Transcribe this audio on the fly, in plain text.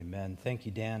Amen. Thank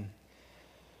you, Dan.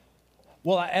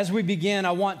 Well, as we begin,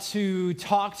 I want to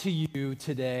talk to you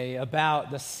today about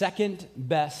the second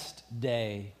best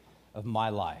day of my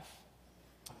life.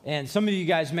 And some of you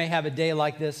guys may have a day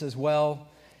like this as well.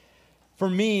 For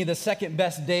me, the second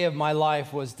best day of my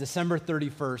life was December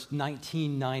 31st,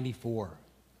 1994.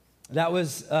 That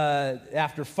was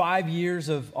after 5 years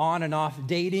of on and off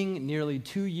dating, nearly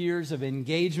 2 years of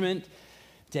engagement.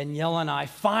 Danielle and I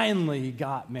finally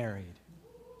got married.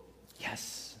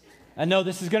 Yes. I know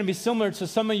this is going to be similar to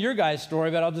some of your guys' story,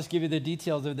 but I'll just give you the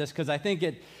details of this because I think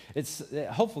it's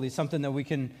hopefully something that we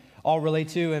can all relate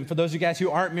to. And for those of you guys who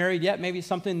aren't married yet, maybe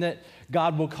something that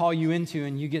God will call you into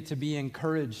and you get to be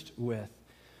encouraged with.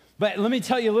 But let me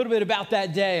tell you a little bit about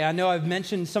that day. I know I've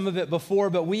mentioned some of it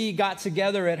before, but we got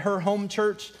together at her home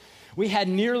church. We had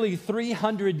nearly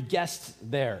 300 guests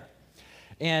there.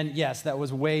 And yes, that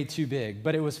was way too big,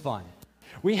 but it was fun.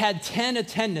 We had 10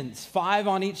 attendants, 5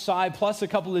 on each side, plus a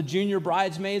couple of junior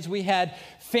bridesmaids. We had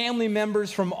family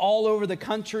members from all over the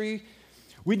country.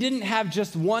 We didn't have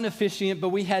just one officiant, but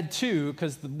we had 2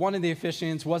 because one of the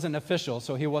officiants wasn't official,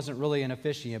 so he wasn't really an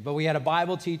officiant. But we had a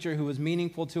Bible teacher who was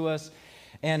meaningful to us,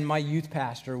 and my youth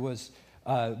pastor was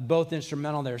both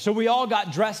instrumental there. So we all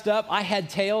got dressed up. I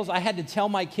had tails. I had to tell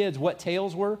my kids what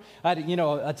tails were. I had,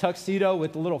 a tuxedo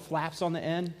with the little flaps on the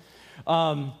end.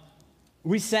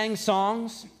 We sang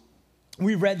songs.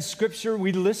 We read scripture.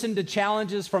 We listened to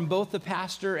challenges from both the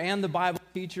pastor and the Bible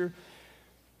teacher.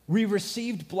 We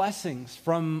received blessings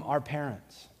from our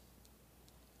parents.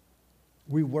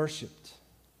 We worshiped.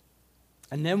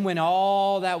 And then when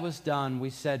all that was done, we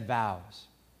said vows.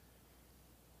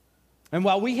 And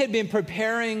while we had been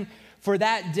preparing for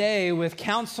that day with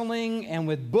counseling and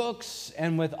with books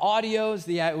and with audios,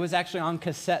 it was actually on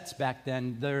cassettes back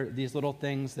then. They're these little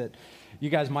things that you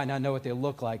guys might not know what they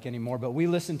look like anymore, but we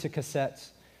listened to cassettes.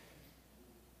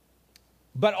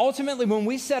 But ultimately, when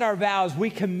we said our vows,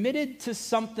 we committed to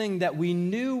something that we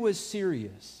knew was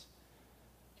serious,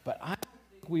 but I don't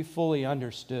think we fully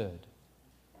understood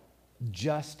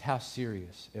just how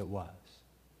serious it was.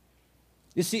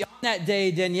 You see, on that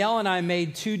day, Danielle and I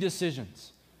made 2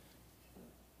 decisions.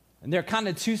 And they're kind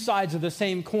of 2 sides of the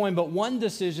same coin, but one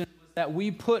decision was that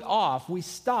we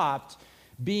stopped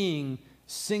being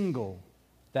single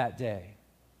that day.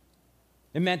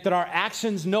 It meant that our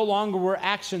actions no longer were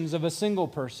actions of a single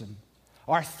person.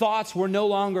 Our thoughts were no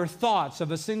longer thoughts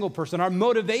of a single person. Our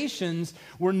motivations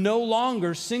were no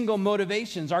longer single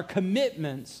motivations. Our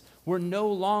commitments were no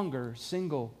longer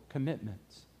single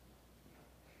commitments.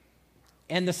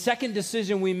 And the second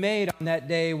decision we made on that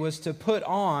day was to put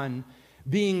on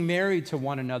being married to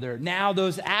one another. Now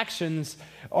those actions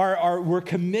were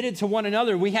committed to one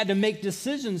another. We had to make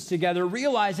decisions together,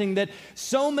 realizing that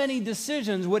so many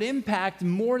decisions would impact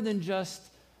more than just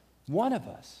one of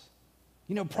us.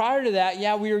 Prior to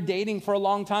that, we were dating for a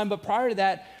long time, but prior to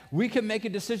that, we could make a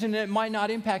decision that might not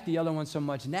impact the other one so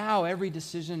much. Now every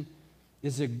decision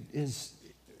has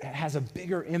a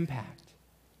bigger impact.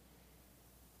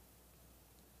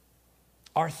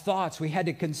 Our thoughts, we had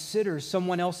to consider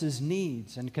someone else's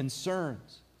needs and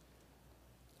concerns.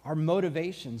 Our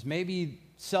motivations, maybe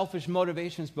selfish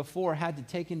motivations before, had to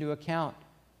take into account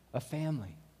a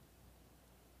family.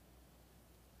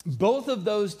 Both of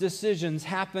those decisions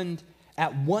happened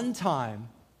at one time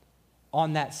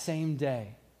on that same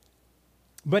day.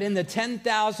 But in the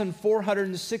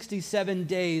 10,467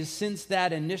 days since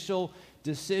that initial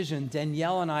decision,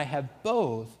 Danielle and I have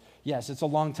both, yes, it's a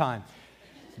long time,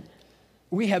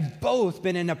 we have both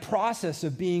been in a process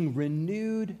of being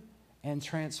renewed and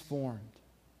transformed.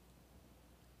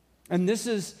 And this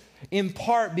is in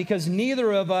part because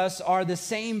neither of us are the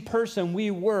same person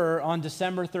we were on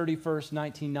December 31st,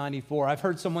 1994. I've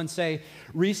heard someone say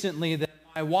recently that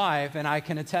my wife, and I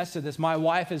can attest to this, my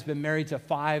wife has been married to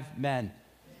 5 men,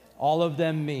 all of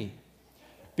them me.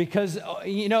 Because,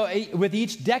 with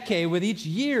each decade, with each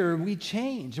year, we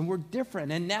change and we're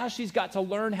different. And now she's got to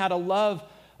learn how to love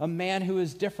a man who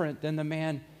is different than the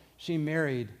man she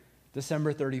married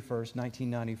December 31st,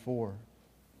 1994.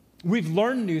 We've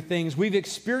learned new things. We've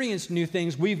experienced new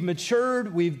things. We've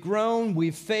matured. We've grown.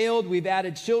 We've failed. We've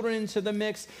added children into the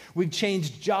mix. We've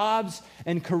changed jobs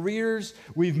and careers.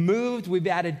 We've moved. We've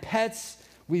added pets.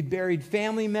 We've buried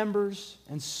family members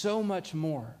and so much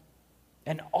more.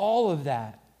 And all of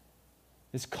that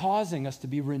is causing us to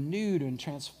be renewed and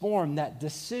transformed. That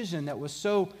decision that was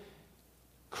so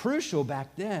crucial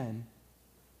back then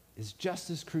is just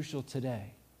as crucial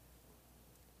today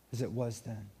as it was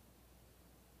then.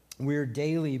 We're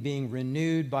daily being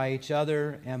renewed by each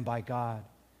other and by God.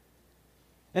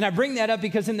 And I bring that up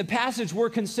because in the passage we're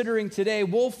considering today,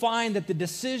 we'll find that the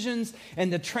decisions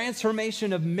and the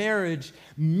transformation of marriage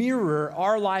mirror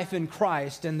our life in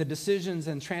Christ and the decisions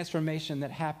and transformation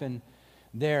that happen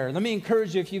there. Let me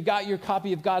encourage you, if you've got your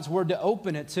copy of God's Word, to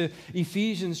open it to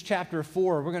Ephesians chapter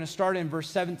 4. We're going to start in verse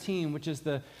 17, which is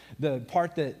the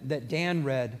part that Dan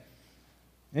read.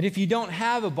 And if you don't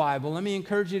have a Bible, let me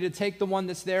encourage you to take the one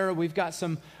that's there. We've got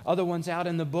some other ones out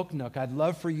in the book nook. I'd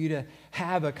love for you to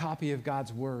have a copy of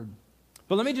God's Word.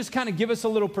 But let me just kind of give us a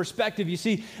little perspective. You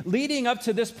see, leading up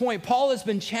to this point, Paul has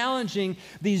been challenging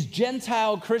these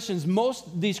Gentile Christians, most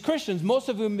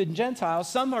of whom have been Gentiles,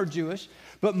 some are Jewish,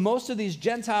 but most of these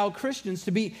Gentile Christians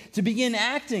to begin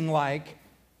acting like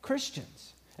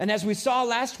Christians. And as we saw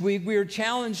last week, we are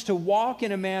challenged to walk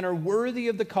in a manner worthy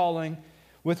of the calling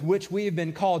with which we have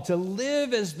been called, to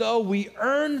live as though we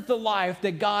earned the life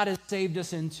that God has saved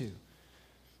us into,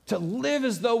 to live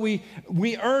as though we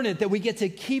earn it, that we get to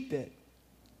keep it.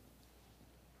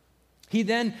 He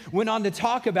then went on to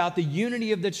talk about the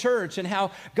unity of the church and how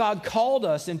God called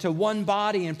us into one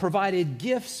body and provided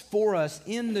gifts for us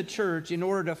in the church in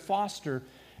order to foster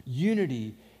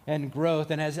unity and growth.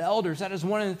 And as elders, that is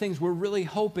one of the things we're really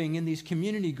hoping in these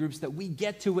community groups, that we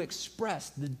get to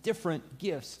express the different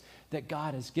gifts that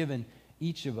God has given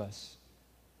each of us.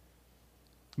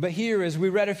 But here, as we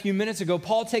read a few minutes ago,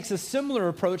 Paul takes a similar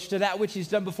approach to that which he's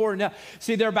done before. Now,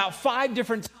 see, there are about 5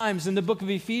 different times in the book of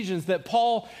Ephesians that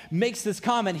Paul makes this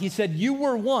comment. He said, you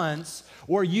were once,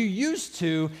 or you used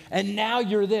to, and now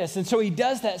you're this. And so he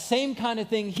does that same kind of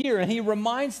thing here, and he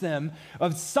reminds them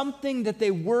of something that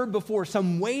they were before,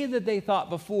 some way that they thought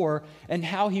before, and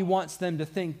how he wants them to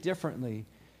think differently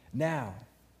now.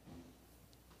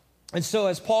 And so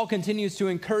as Paul continues to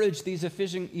encourage these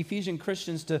Ephesian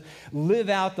Christians to live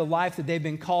out the life that they've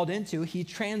been called into, he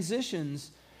transitions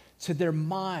to their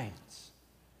minds.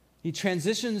 He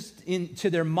transitions into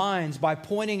their minds by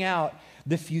pointing out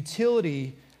the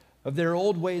futility of their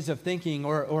old ways of thinking,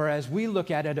 or as we look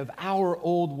at it, of our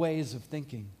old ways of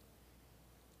thinking.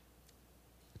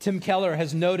 Tim Keller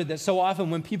has noted that so often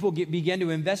when people begin to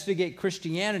investigate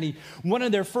Christianity, one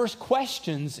of their first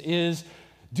questions is,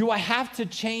 do I have to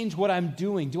change what I'm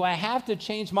doing? Do I have to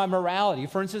change my morality?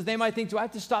 For instance, they might think, do I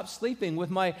have to stop sleeping with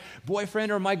my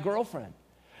boyfriend or my girlfriend?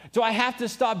 Do I have to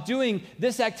stop doing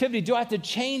this activity? Do I have to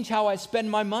change how I spend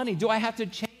my money? Do I have to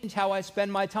change how I spend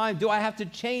my time? Do I have to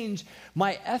change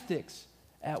my ethics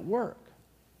at work?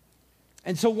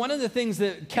 And so one of the things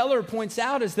that Keller points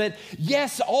out is that,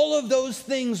 yes, all of those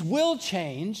things will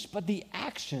change, but the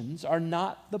actions are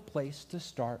not the place to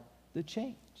start the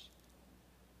change.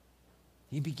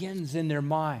 He begins in their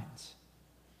minds.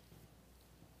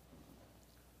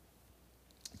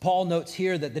 Paul notes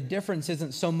here that the difference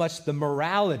isn't so much the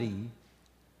morality,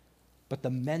 but the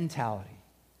mentality.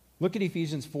 Look at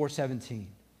Ephesians 4:17.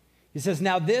 He says,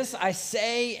 now this I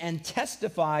say and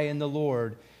testify in the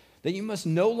Lord, that you must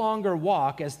no longer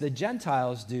walk as the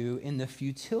Gentiles do in the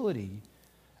futility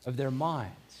of their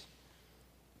minds.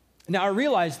 Now I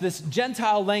realize this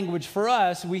Gentile language for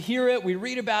us, we hear it, we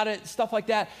read about it, stuff like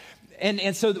that.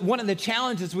 And so one of the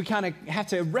challenges we kind of have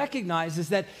to recognize is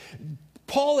that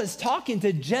Paul is talking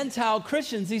to Gentile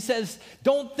Christians. He says,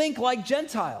 don't think like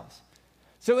Gentiles.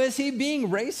 So is he being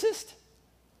racist?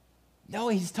 No,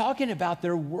 he's talking about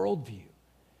their worldview. He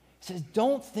says,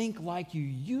 don't think like you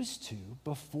used to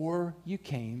before you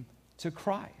came to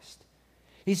Christ.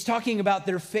 He's talking about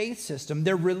their faith system,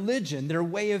 their religion, their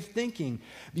way of thinking.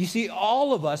 You see,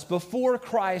 all of us before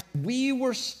Christ, we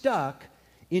were stuck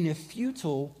in a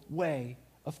futile way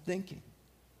of thinking.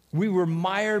 We were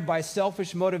mired by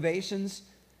selfish motivations,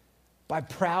 by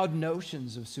proud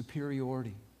notions of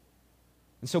superiority.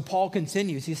 And so Paul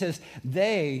continues. He says,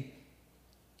 the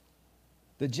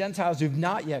Gentiles who've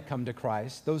not yet come to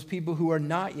Christ, those people who are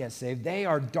not yet saved, they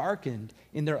are darkened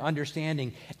in their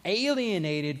understanding,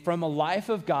 alienated from a life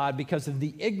of God because of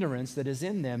the ignorance that is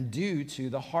in them due to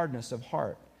the hardness of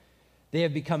heart. They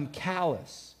have become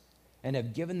callous and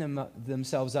have given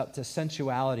themselves up to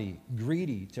sensuality,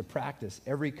 greedy to practice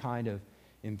every kind of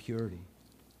impurity.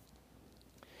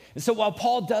 And so while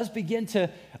Paul does begin to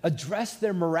address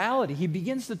their morality, he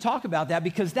begins to talk about that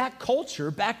because that culture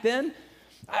back then,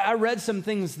 I read some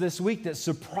things this week that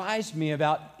surprised me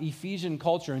about Ephesian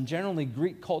culture and generally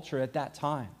Greek culture at that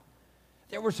time.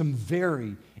 There were some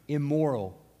very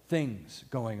immoral things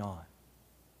going on.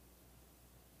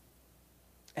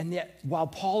 And yet, while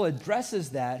Paul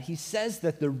addresses that, he says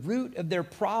that the root of their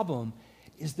problem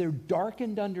is their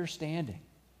darkened understanding.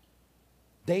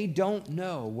 They don't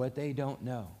know what they don't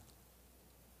know.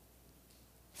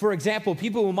 For example,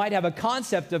 people who might have a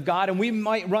concept of God, and we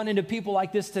might run into people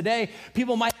like this today,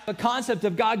 people might have a concept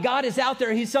of God. God is out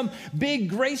there. He's some big,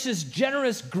 gracious,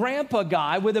 generous grandpa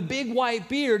guy with a big white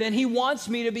beard, and he wants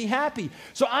me to be happy.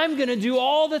 So I'm going to do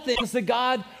all the things that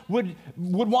God would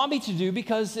want me to do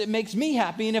because it makes me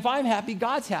happy. And if I'm happy,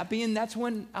 God's happy, and that's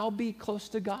when I'll be close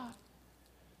to God.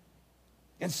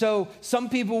 And so some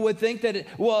people would think that,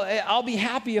 I'll be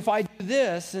happy if I do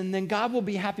this, and then God will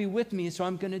be happy with me, so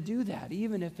I'm going to do that,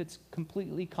 even if it's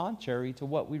completely contrary to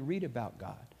what we read about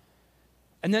God.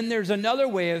 And then there's another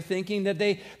way of thinking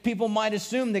that people might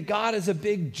assume that God is a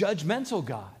big judgmental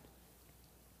God,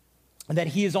 and that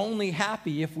he is only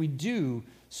happy if we do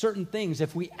certain things,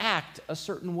 if we act a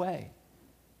certain way.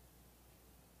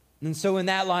 And so in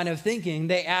that line of thinking,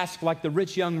 they ask, like the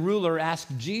rich young ruler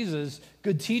asked Jesus,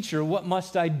 "Good teacher, what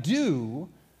must I do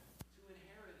to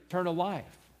inherit eternal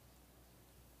life?"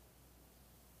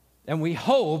 And we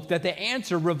hope that the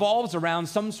answer revolves around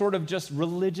some sort of just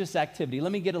religious activity.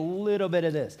 Let me get a little bit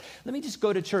of this. Let me just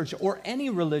go to church, or any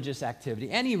religious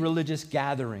activity, any religious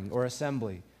gathering or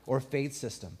assembly or faith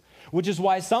system, which is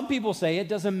why some people say it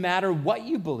doesn't matter what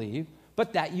you believe,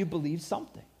 but that you believe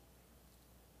something.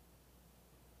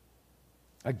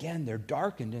 Again, they're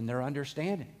darkened in their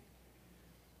understanding.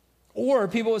 Or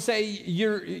people will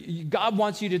say God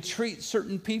wants you to treat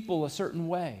certain people a certain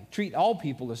way, treat all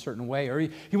people a certain way, or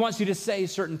he wants you to say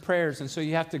certain prayers, and so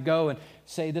you have to go and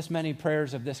say this many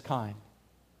prayers of this kind.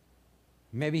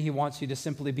 Maybe he wants you to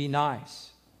simply be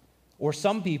nice. Or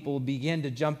some people begin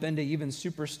to jump into even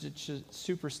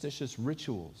superstitious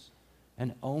rituals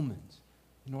and omens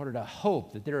in order to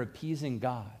hope that they're appeasing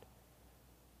God.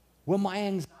 Will my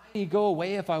anxiety go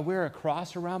away if I wear a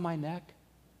cross around my neck?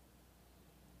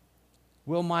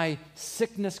 Will my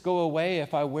sickness go away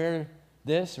if I wear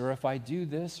this, or if I do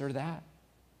this or that?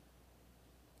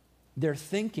 Their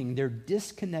thinking, their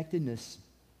disconnectedness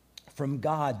from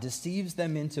God deceives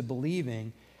them into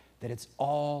believing that it's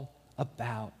all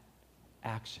about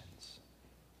actions.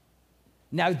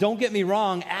 Now, don't get me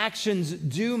wrong, actions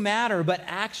do matter, but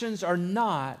actions are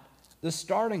not the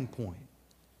starting point.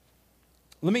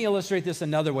 Let me illustrate this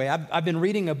another way. I've been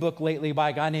reading a book lately by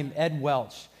a guy named Ed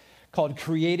Welch called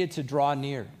Created to Draw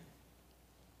Near.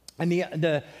 And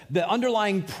the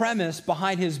underlying premise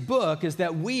behind his book is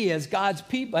that we as God's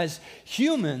people, as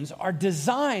humans, are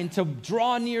designed to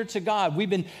draw near to God. We've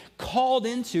been called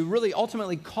into, really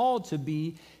ultimately called to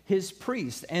be his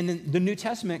priests. And the New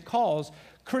Testament calls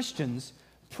Christians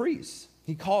priests.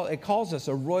 It calls us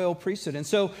a royal priesthood. And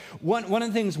so one of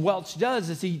the things Welch does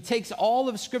is he takes all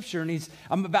of Scripture, and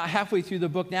I'm about halfway through the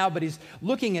book now, but he's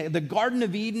looking at the Garden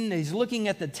of Eden, he's looking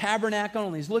at the tabernacle,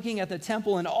 and he's looking at the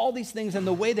temple, and all these things, and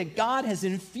the way that God has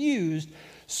infused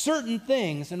certain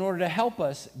things in order to help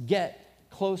us get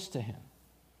close to him.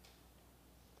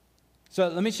 So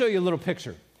let me show you a little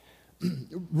picture.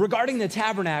 Regarding the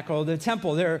tabernacle, the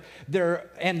temple,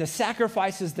 and the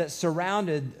sacrifices that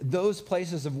surrounded those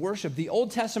places of worship, the Old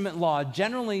Testament law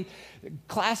generally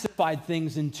classified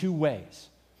things in two ways.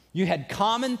 You had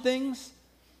common things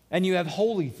and you have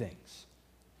holy things.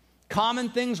 Common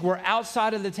things were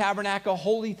outside of the tabernacle.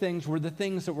 Holy things were the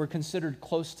things that were considered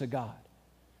close to God.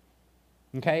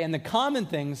 Okay, and the common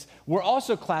things were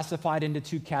also classified into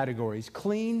two categories,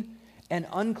 clean and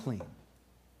unclean.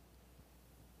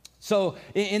 So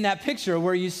in that picture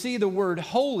where you see the word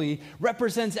holy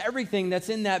represents everything that's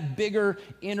in that bigger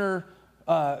inner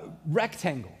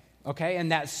rectangle, okay?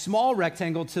 And that small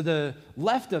rectangle to the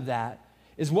left of that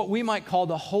is what we might call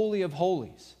the Holy of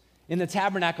Holies. In the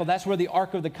tabernacle, that's where the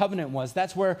Ark of the Covenant was.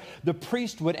 That's where the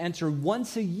priest would enter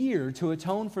once a year to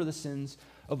atone for the sins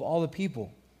of all the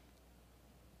people.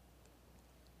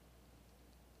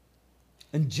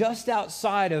 And just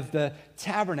outside of the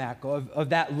tabernacle, of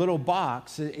that little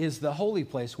box, is the holy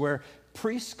place where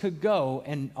priests could go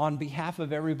and on behalf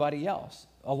of everybody else.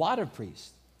 A lot of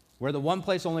priests. Where the one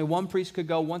place only one priest could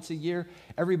go once a year,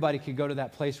 everybody could go to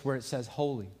that place where it says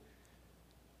holy.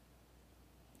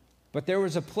 But there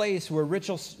was a place where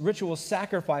ritual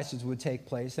sacrifices would take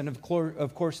place, and of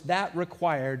course that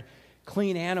required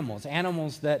clean animals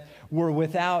that were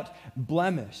without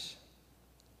blemish.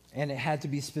 And it had to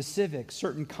be specific,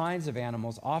 certain kinds of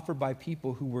animals offered by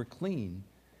people who were clean,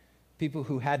 people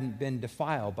who hadn't been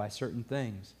defiled by certain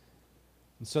things.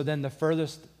 And so then the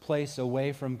furthest place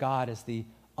away from God is the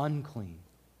unclean.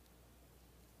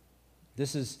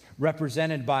 This is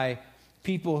represented by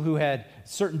people who had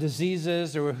certain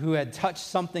diseases or who had touched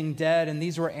something dead, and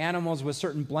these were animals with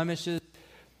certain blemishes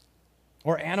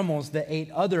or animals that ate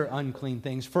other unclean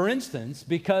things. For instance,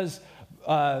 because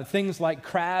things like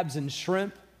crabs and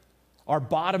shrimp are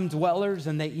bottom dwellers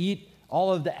and they eat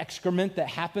all of the excrement that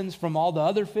happens from all the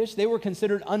other fish, they were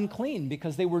considered unclean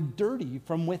because they were dirty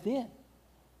from within.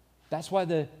 That's why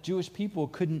the Jewish people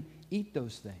couldn't eat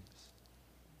those things.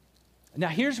 Now,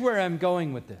 here's where I'm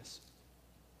going with this.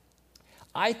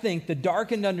 I think the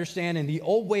darkened understanding, the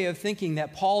old way of thinking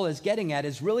that Paul is getting at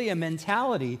is really a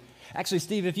mentality. Actually,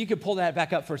 Steve, if you could pull that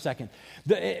back up for a second.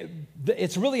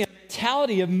 It's really a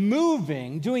mentality of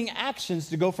moving, doing actions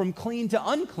to go from clean to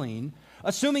unclean,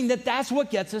 assuming that that's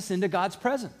what gets us into God's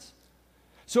presence.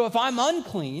 So if I'm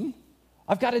unclean,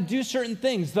 I've got to do certain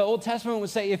things. The Old Testament would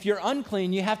say if you're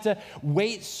unclean, you have to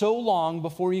wait so long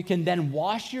before you can then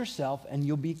wash yourself and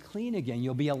you'll be clean again.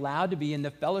 You'll be allowed to be in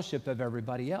the fellowship of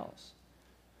everybody else.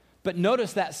 But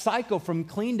notice that cycle from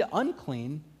clean to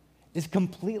unclean is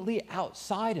completely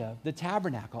outside of the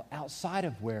tabernacle, outside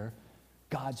of where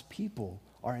God's people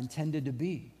are intended to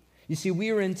be. You see,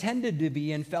 we were intended to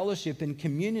be in fellowship and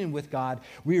communion with God.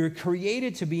 We were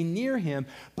created to be near Him,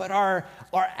 but our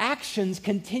actions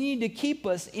continue to keep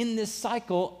us in this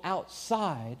cycle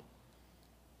outside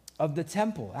of the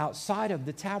temple, outside of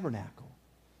the tabernacle.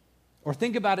 Or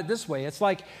think about it this way. It's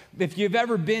like if you've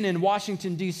ever been in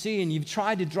Washington, D.C., and you've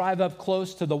tried to drive up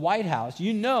close to the White House,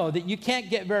 you know that you can't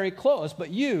get very close,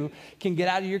 but you can get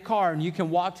out of your car and you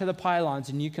can walk to the pylons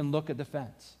and you can look at the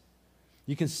fence.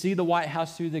 You can see the White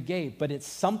House through the gate, but it's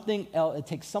something else. It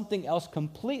takes something else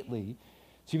completely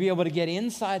to be able to get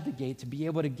inside the gate, to be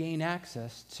able to gain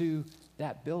access to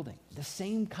that building. The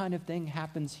same kind of thing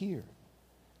happens here.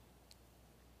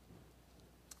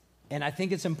 And I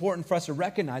think it's important for us to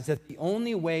recognize that the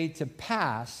only way to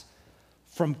pass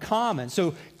from common,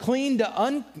 so clean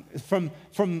to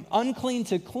from unclean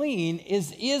to clean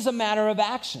is a matter of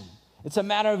action. It's a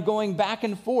matter of going back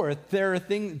and forth. There are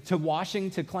things to washing,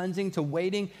 to cleansing, to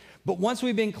waiting. But once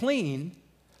we've been clean,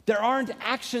 there aren't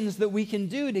actions that we can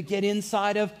do to get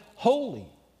inside of holy.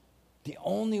 The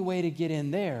only way to get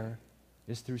in there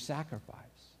is through sacrifice.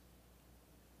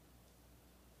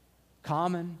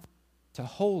 Common to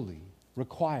holy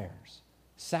requires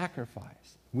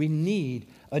sacrifice. We need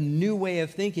a new way of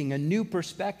thinking, a new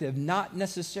perspective, not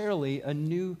necessarily a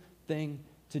new thing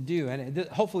to do. And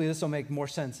hopefully this will make more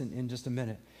sense in just a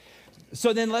minute.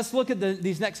 So then let's look at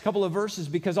these next couple of verses,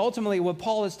 because ultimately what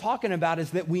Paul is talking about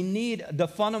is that we need the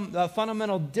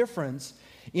fundamental difference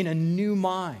in a new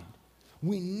mind.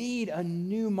 We need a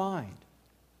new mind.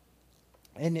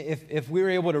 And if we were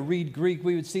able to read Greek,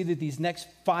 we would see that these next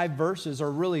 5 verses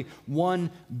are really one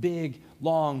big,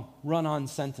 long, run-on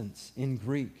sentence in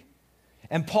Greek.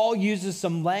 And Paul uses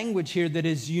some language here that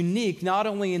is unique, not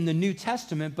only in the New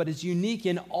Testament, but is unique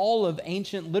in all of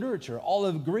ancient literature, all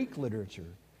of Greek literature.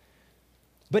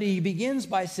 But he begins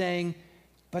by saying,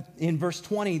 but in verse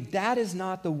 20, that is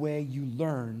not the way you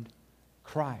learned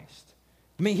Christ.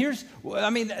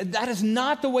 That is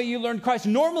not the way you learned Christ.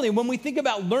 Normally, when we think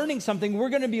about learning something, we're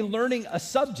going to be learning a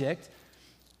subject.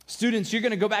 Students, you're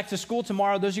going to go back to school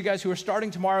tomorrow. Those of you guys who are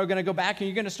starting tomorrow are going to go back and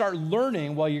you're going to start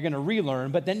learning. Well, you're going to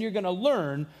relearn, but then you're going to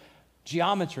learn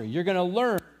geometry. You're going to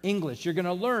learn English. You're going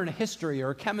to learn history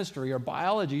or chemistry or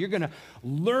biology. You're going to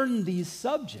learn these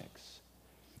subjects.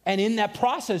 And in that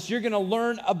process, you're going to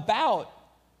learn about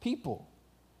people.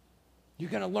 You're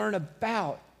going to learn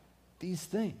about these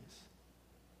things.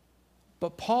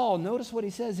 But Paul, notice what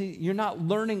he says. You're not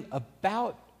learning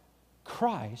about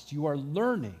Christ. You are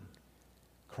learning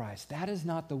Christ. That is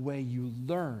not the way you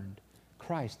learned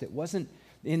Christ. It wasn't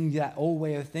in that old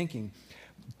way of thinking.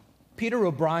 Peter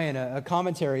O'Brien, a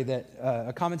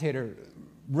commentator,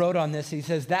 wrote on this. He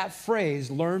says, that phrase,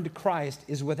 learned Christ,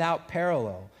 is without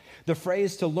parallel. The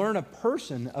phrase to learn a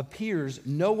person appears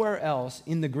nowhere else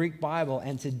in the Greek Bible,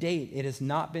 and to date, it has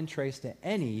not been traced to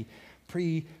any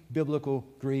pre-biblical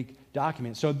Greek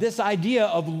document. So this idea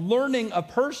of learning a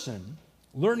person,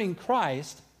 learning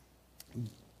Christ,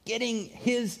 getting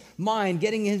his mind,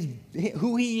 getting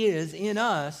who he is in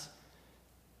us,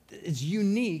 is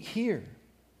unique here.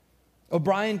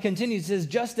 O'Brien continues, says,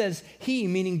 just as he,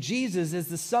 meaning Jesus, is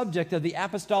the subject of the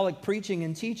apostolic preaching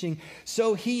and teaching,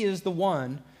 so he is the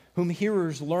one whom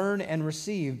hearers learn and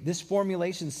receive. This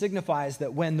formulation signifies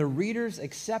that when the readers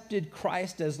accepted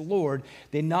Christ as Lord,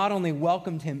 they not only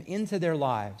welcomed him into their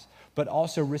lives, but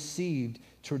also received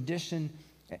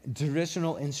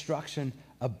traditional instruction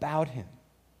about him.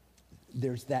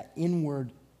 There's that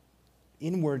inward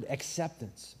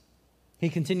acceptance. He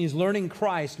continues, learning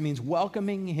Christ means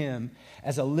welcoming him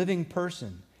as a living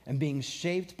person and being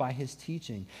shaped by his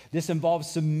teaching. This involves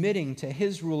submitting to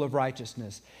his rule of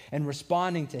righteousness and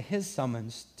responding to his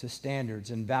summons to standards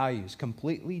and values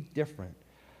completely different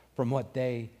from what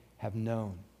they have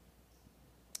known.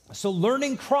 So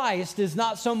learning Christ is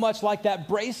not so much like that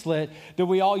bracelet that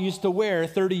we all used to wear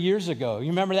 30 years ago. You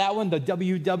remember that one, the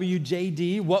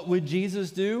WWJD, what would Jesus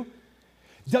do?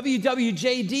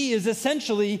 WWJD is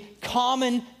essentially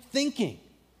common thinking.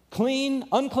 Clean,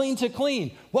 unclean to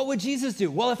clean. What would Jesus do?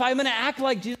 Well, if I'm going to act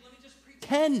like Jesus, let me just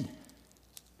pretend.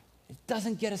 It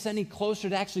doesn't get us any closer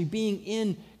to actually being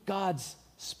in God's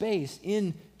space,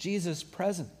 in Jesus'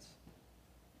 presence.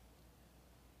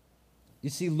 You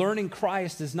see, learning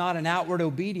Christ is not an outward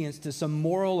obedience to some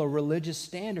moral or religious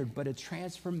standard, but a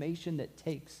transformation that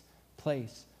takes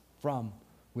place from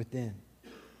within.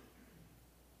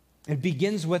 It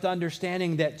begins with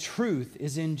understanding that truth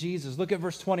is in Jesus. Look at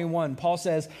verse 21. Paul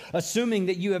says, assuming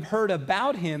that you have heard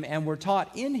about him and were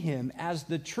taught in him as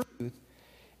the truth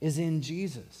is in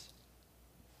Jesus.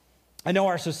 I know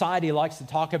our society likes to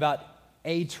talk about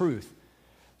a truth.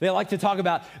 They like to talk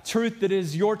about truth that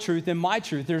is your truth and my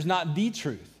truth. There's not the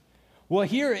truth. Well,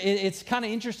 here it's kind of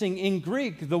interesting. In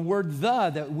Greek, the word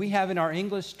the that we have in our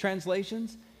English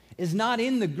translations is not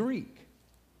in the Greek.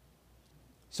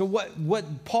 So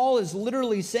what Paul is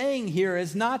literally saying here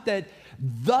is not that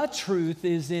the truth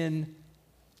is in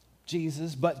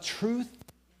Jesus, but truth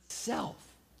itself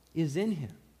is in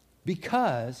him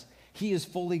because he is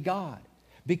fully God,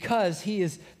 because he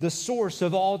is the source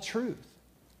of all truth.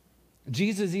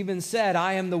 Jesus even said,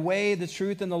 I am the way, the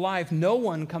truth, and the life. No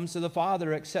one comes to the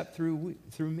Father except through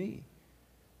me.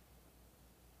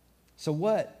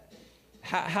 So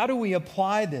how do we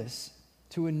apply this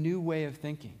to a new way of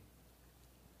thinking?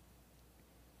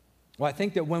 Well, I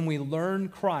think that when we learn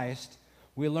Christ,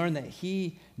 we learn that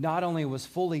he not only was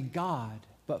fully God,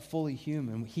 but fully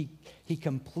human. He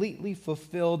completely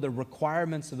fulfilled the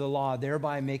requirements of the law,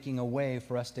 thereby making a way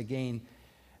for us to gain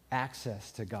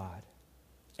access to God.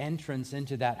 Entrance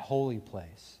into that holy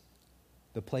place,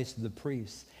 the place of the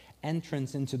priests.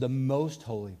 Entrance into the most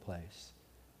holy place,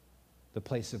 the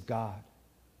place of God.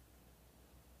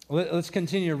 Let's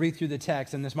continue to read through the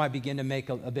text, and this might begin to make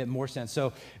a bit more sense.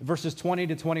 So verses 20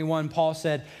 to 21, Paul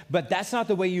said, but that's not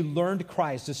the way you learned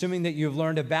Christ, assuming that you have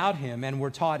learned about him and were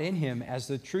taught in him as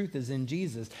the truth is in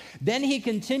Jesus. Then he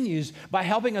continues by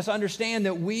helping us understand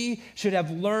that we should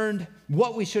have learned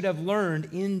what we should have learned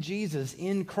in Jesus,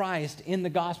 in Christ, in the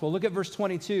gospel. Look at verse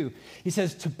 22. He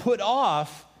says, to put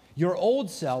off your old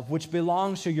self, which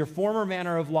belongs to your former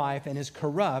manner of life and is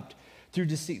corrupt through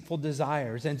deceitful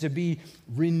desires, and to be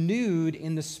renewed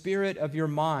in the spirit of your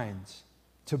minds,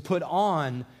 to put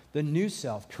on the new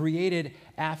self, created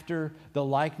after the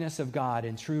likeness of God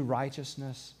in true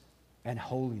righteousness and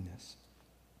holiness.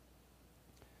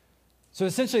 So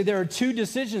essentially there are two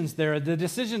decisions there, the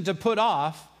decision to put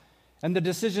off and the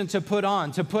decision to put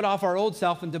on, to put off our old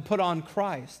self and to put on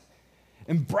Christ.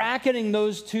 And bracketing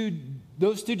those two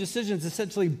decisions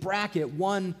essentially bracket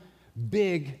one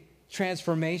big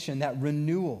transformation, that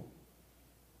renewal.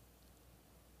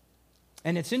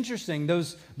 And it's interesting,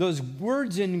 those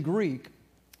words in Greek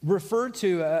refer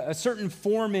to a certain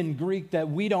form in Greek that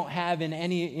we don't have in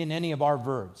any of our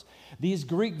verbs. These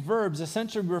Greek verbs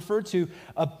essentially refer to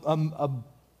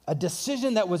a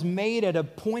decision that was made at a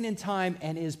point in time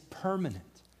and is permanent.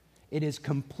 It is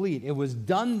complete. It was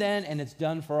done then and it's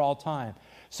done for all time.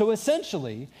 So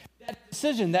essentially, that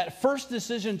decision, that first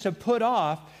decision to put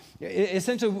off,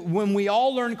 essentially, when we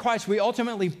all learn Christ, we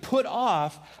ultimately put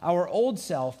off our old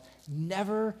self,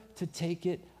 never to take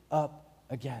it up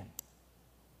again.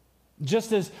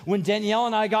 Just as when Danielle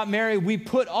and I got married, we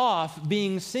put off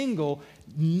being single,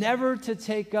 never to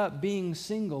take up being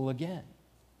single again.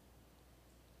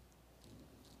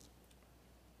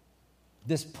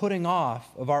 This putting off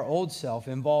of our old self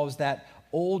involves that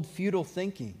old futile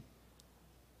thinking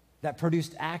that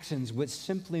produced actions which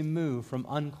simply move from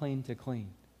unclean to clean.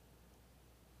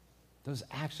 Those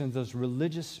actions, those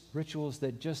religious rituals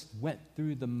that just went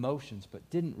through the motions but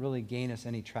didn't really gain us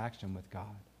any traction with God.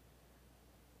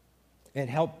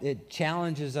 It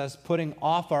challenges us. Putting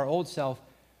off our old self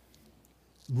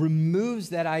removes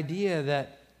that idea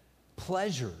that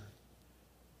pleasure,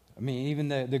 I mean, even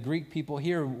the Greek people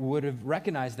here would have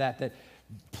recognized that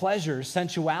pleasure,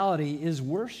 sensuality is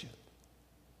worship.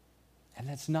 And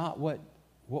that's not what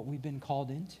we've been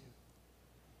called into.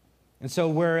 And so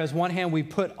whereas one hand we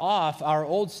put off our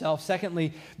old self,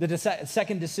 secondly, the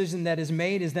second decision that is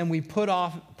made is then we put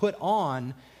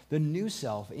on the new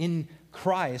self in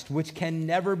Christ, which can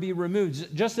never be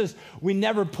removed. Just as we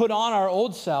never put on our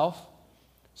old self,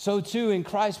 so too in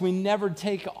Christ we never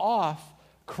take off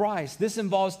Christ. This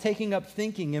involves taking up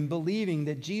thinking and believing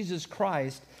that Jesus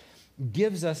Christ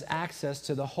gives us access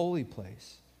to the holy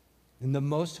place, in the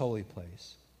most holy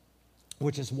place.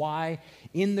 Which is why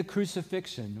in the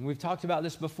crucifixion, and we've talked about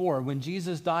this before, when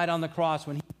Jesus died on the cross,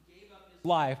 when he gave up his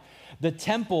life, the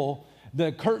temple,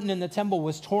 the curtain in the temple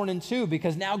was torn in two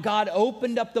because now God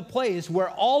opened up the place where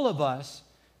all of us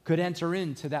could enter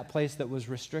into that place that was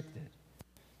restricted.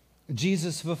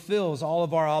 Jesus fulfills all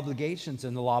of our obligations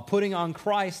in the law. Putting on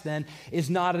Christ, then, is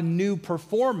not a new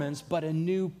performance, but a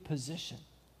new position.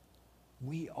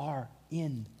 We are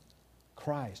in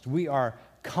Christ. We are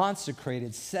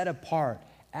consecrated, set apart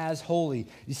as holy.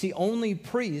 You see, only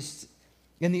priests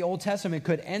in the Old Testament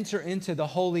could enter into the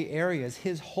holy areas.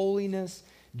 His holiness,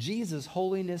 Jesus'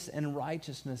 holiness and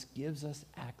righteousness gives us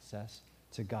access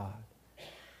to God.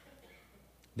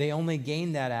 They only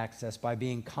gain that access by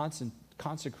being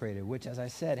consecrated, which, as I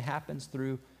said, happens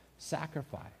through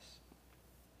sacrifice.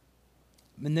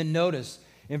 And then notice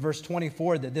in verse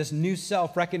 24 that this new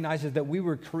self recognizes that we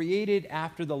were created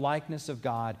after the likeness of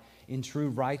God in true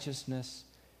righteousness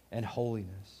and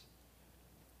holiness.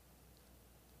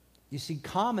 You see,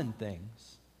 common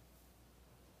things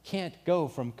can't go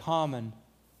from common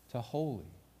to holy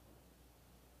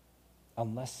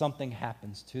unless something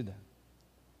happens to them.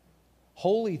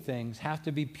 Holy things have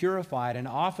to be purified, and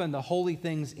often the holy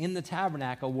things in the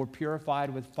tabernacle were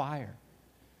purified with fire.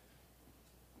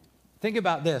 Think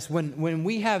about this. When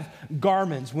we have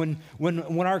garments, when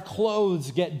our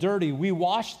clothes get dirty, we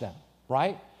wash them,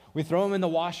 right? We throw them in the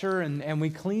washer and we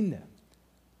clean them.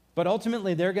 But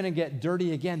ultimately, they're going to get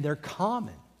dirty again. They're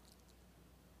common.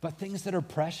 But things that are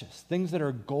precious, things that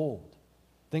are gold,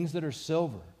 things that are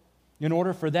silver, in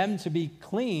order for them to be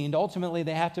cleaned, ultimately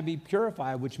they have to be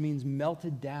purified, which means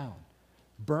melted down,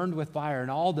 burned with fire,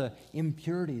 and all the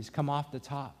impurities come off the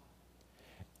top.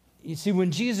 You see,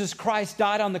 when Jesus Christ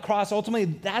died on the cross, ultimately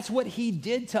that's what he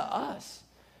did to us.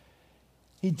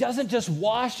 He doesn't just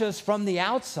wash us from the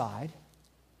outside,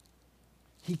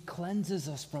 he cleanses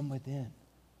us from within,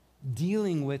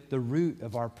 dealing with the root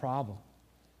of our problem.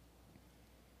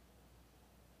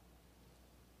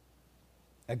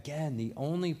 Again, the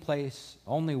only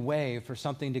way for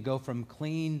something to go from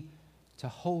clean to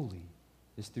holy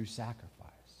is through sacrifice.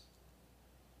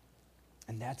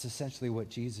 And that's essentially what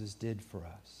Jesus did for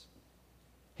us.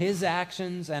 His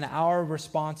actions and our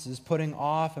responses, putting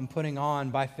off and putting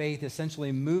on by faith,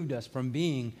 essentially moved us from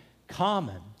being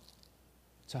common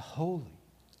to holy.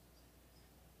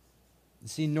 You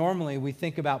see, normally we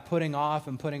think about putting off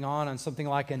and putting on something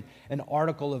like an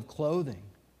article of clothing.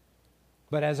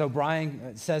 But as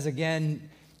O'Brien says again,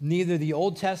 neither the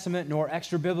Old Testament nor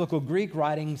extra-biblical Greek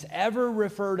writings ever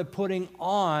refer to putting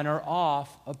on or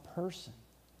off a person.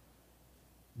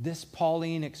 This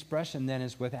Pauline expression then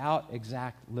is without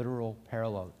exact literal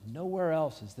parallel. Nowhere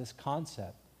else is this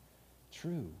concept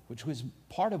true, which was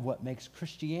part of what makes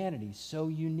Christianity so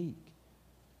unique.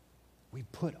 We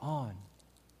put on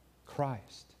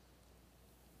Christ.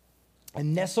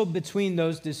 And nestled between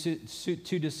those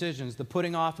two decisions, the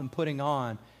putting off and putting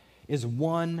on, is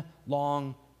one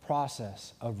long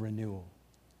process of renewal.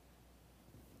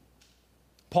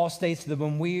 Paul states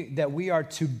that that we are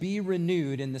to be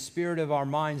renewed in the spirit of our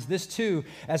minds. This too,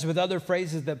 as with other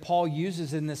phrases that Paul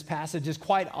uses in this passage, is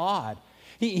quite odd.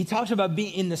 He talks about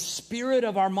being in the spirit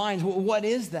of our minds. What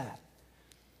is that?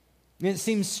 And it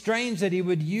seems strange that he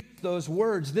would use those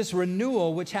words. This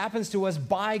renewal, which happens to us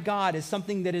by God, is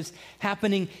something that is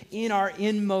happening in our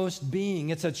inmost being.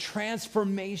 It's a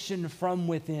transformation from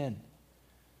within.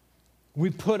 We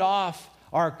put off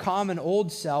our common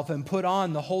old self and put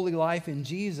on the holy life in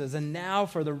Jesus. And now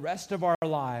for the rest of our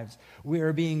lives, we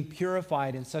are being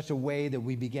purified in such a way that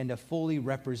we begin to fully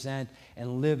represent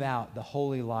and live out the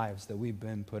holy lives that we've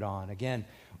been put on. Again,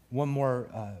 one more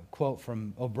quote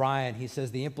from O'Brien. He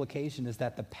says, the implication is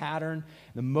that the pattern,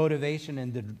 the motivation,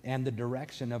 and the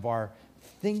direction of our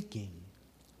thinking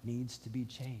needs to be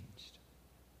changed.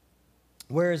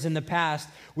 Whereas in the past,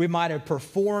 we might have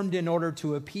performed in order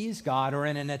to appease God or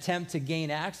in an attempt to gain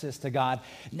access to God,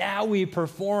 now we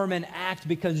perform and act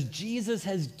because Jesus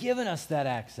has given us that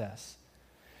access.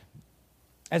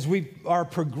 As we are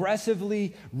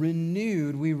progressively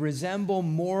renewed, we resemble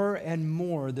more and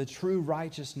more the true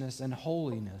righteousness and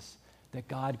holiness that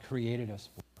God created us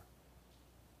for.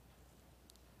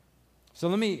 So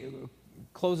let me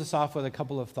close us off with a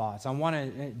couple of thoughts. I want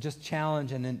to just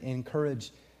challenge and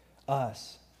encourage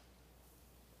us.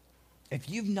 If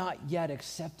you've not yet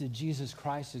accepted Jesus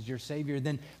Christ as your Savior,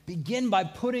 then begin by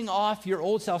putting off your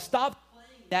old self. Stop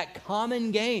playing that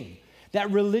common game,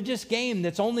 that religious game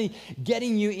that's only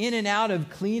getting you in and out of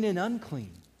clean and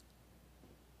unclean.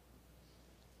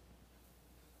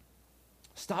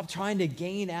 Stop trying to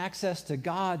gain access to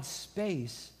God's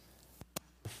space,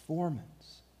 performance.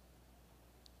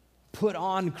 Put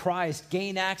on Christ.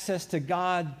 Gain access to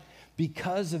God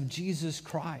because of Jesus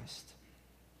Christ.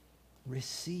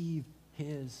 Receive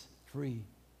his free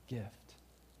gift.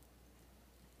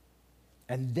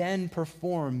 and then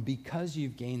perform because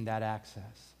you've gained that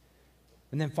access.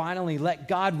 And then finally, let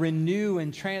God renew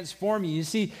and transform you. You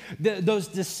see, those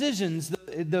decisions,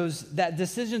 that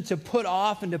decision to put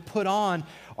off and to put on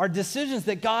are decisions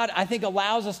that God, I think,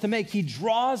 allows us to make. He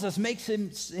draws us, makes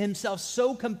himself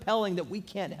so compelling that we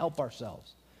can't help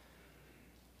ourselves.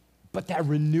 But that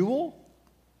renewal,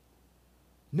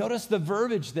 notice the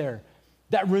verbiage there.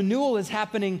 That renewal is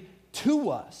happening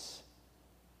to us.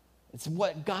 It's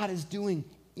what God is doing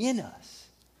in us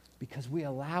because we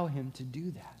allow him to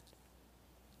do that.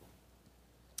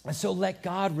 And so let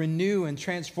God renew and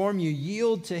transform you.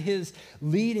 Yield to his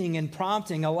leading and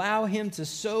prompting. Allow him to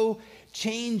so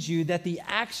change you that the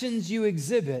actions you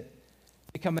exhibit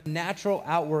become a natural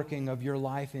outworking of your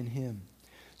life in him.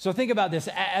 So think about this.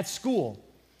 At school,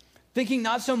 thinking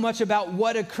not so much about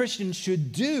what a Christian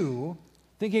should do,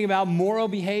 thinking about moral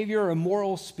behavior or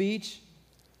moral speech,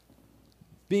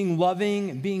 being loving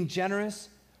and being generous,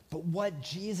 but what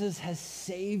Jesus has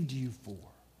saved you for.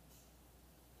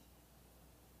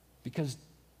 Because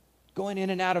going in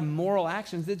and out of moral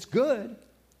actions, it's good.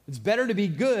 It's better to be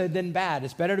good than bad.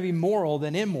 It's better to be moral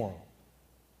than immoral.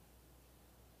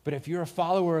 But if you're a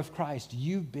follower of Christ,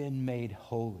 you've been made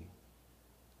holy.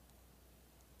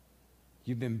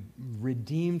 You've been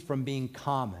redeemed from being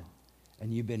common,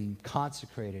 and you've been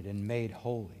consecrated and made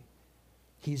holy.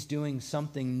 He's doing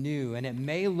something new, and it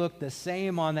may look the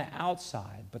same on the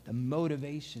outside, but the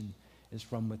motivation is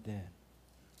from within.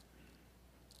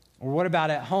 Or what about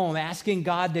at home? Asking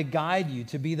God to guide you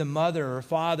to be the mother or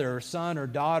father or son or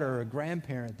daughter or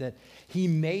grandparent that he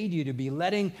made you to be.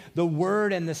 Letting the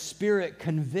Word and the Spirit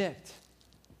convict.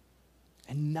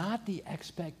 And not the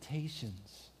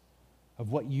expectations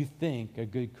of what you think a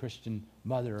good Christian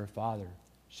mother or father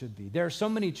should be. There are so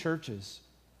many churches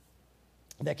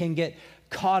that can get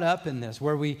caught up in this,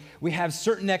 where we have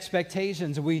certain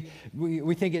expectations. We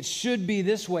think it should be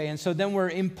this way. And so then we're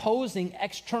imposing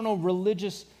external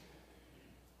religious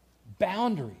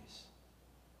boundaries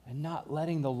and not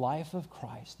letting the life of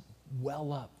Christ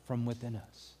well up from within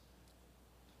us.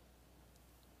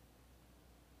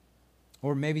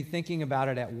 Or maybe thinking about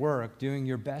it at work, doing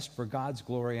your best for God's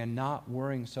glory and not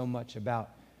worrying so much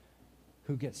about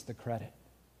who gets the credit,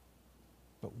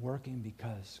 but working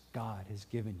because God has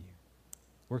given you,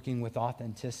 working with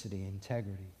authenticity,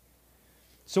 integrity.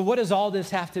 So what does all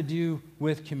this have to do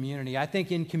with community? I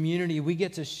think in community we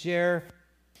get to share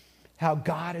how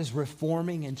God is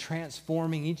reforming and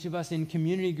transforming each of us in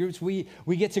community groups. We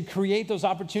get to create those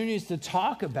opportunities to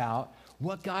talk about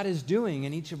what God is doing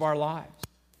in each of our lives.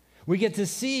 We get to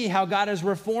see how God is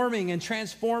reforming and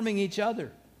transforming each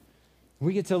other.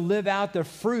 We get to live out the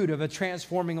fruit of a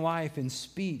transforming life in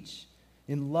speech,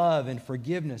 in love, and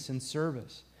forgiveness and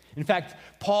service. In fact,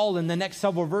 Paul, in the next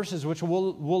several verses, which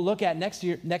we'll look at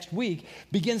next week,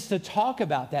 begins to talk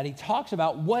about that. He talks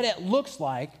about what it looks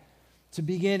like to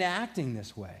begin acting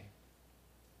this way.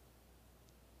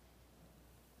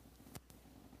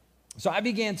 So I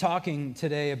began talking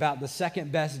today about the second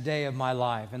best day of my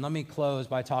life. And let me close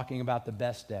by talking about the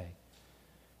best day.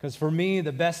 Because for me,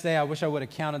 the best day, I wish I would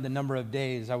have counted the number of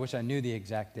days. I wish I knew the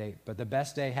exact date. But the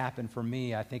best day happened for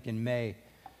me, I think, in May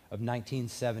of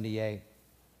 1978.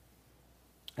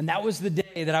 And that was the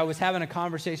day that I was having a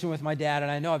conversation with my dad.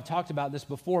 And I know I've talked about this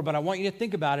before, but I want you to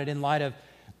think about it in light of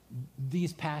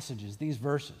these passages, these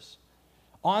verses.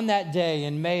 On that day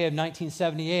in May of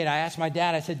 1978, I asked my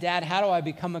dad, I said, Dad, how do I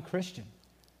become a Christian?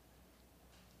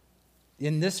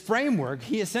 In this framework,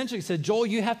 he essentially said, Joel,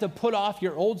 you have to put off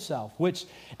your old self, which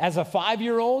as a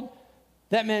 5-year-old,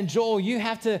 that meant, Joel, you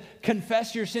have to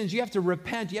confess your sins. You have to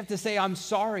repent. You have to say, I'm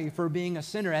sorry for being a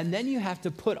sinner. And then you have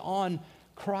to put on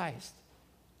Christ.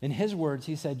 In his words,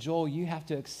 he said, Joel, you have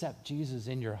to accept Jesus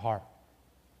in your heart.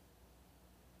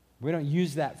 We don't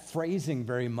use that phrasing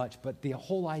very much, but the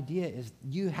whole idea is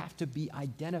you have to be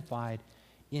identified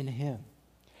in him.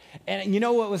 And you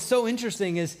know what was so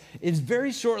interesting is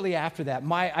very shortly after that,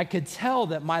 I could tell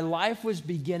that my life was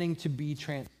beginning to be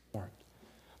transformed.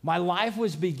 My life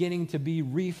was beginning to be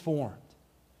reformed.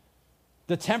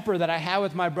 The temper that I had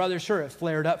with my brother, sure, it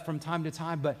flared up from time to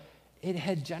time, but it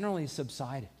had generally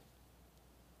subsided.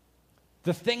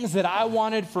 The things that I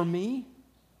wanted for me,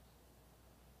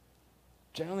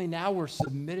 generally now were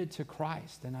submitted to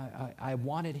Christ, and I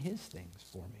wanted his things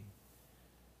for me.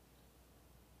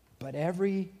 But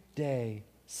every day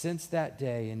since that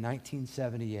day in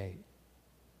 1978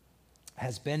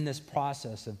 has been this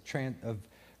process of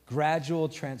gradual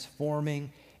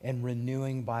transforming and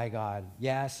renewing by God.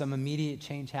 Yeah, some immediate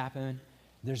change happened.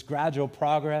 There's gradual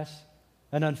progress,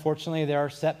 and unfortunately there are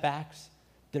setbacks.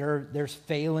 There's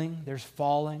failing, there's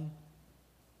falling,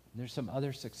 there's some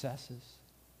other successes.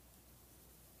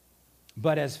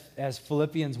 But as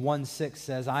Philippians 1:6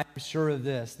 says, I am sure of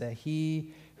this, that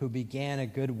he who began a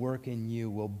good work in you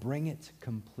will bring it to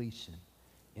completion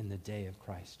in the day of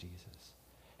Christ Jesus.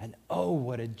 And oh,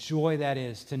 what a joy that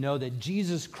is to know that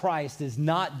Jesus Christ is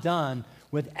not done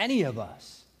with any of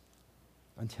us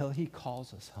until he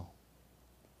calls us home.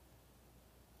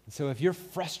 And so if you're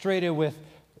frustrated with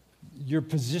your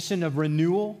position of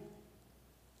renewal,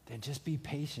 then just be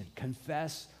patient,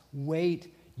 confess,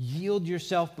 wait, yield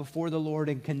yourself before the Lord,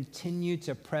 and continue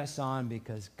to press on,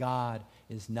 because God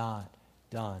is not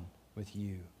done with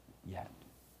you yet.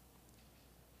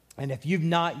 And if you've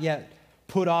not yet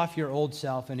put off your old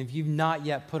self, and if you've not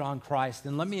yet put on Christ,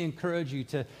 then let me encourage you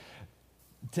to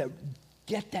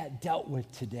get that dealt with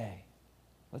today.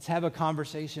 Let's have a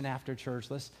conversation after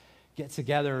church. Let's get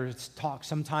together. Let's talk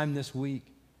sometime this week.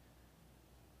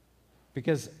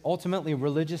 Because ultimately,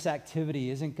 religious activity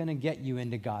isn't going to get you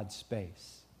into God's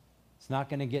space. It's not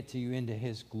going to get to you into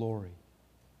his glory.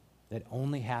 That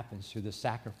only happens through the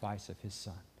sacrifice of his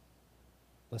Son.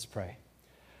 Let's pray.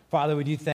 Father, would you thank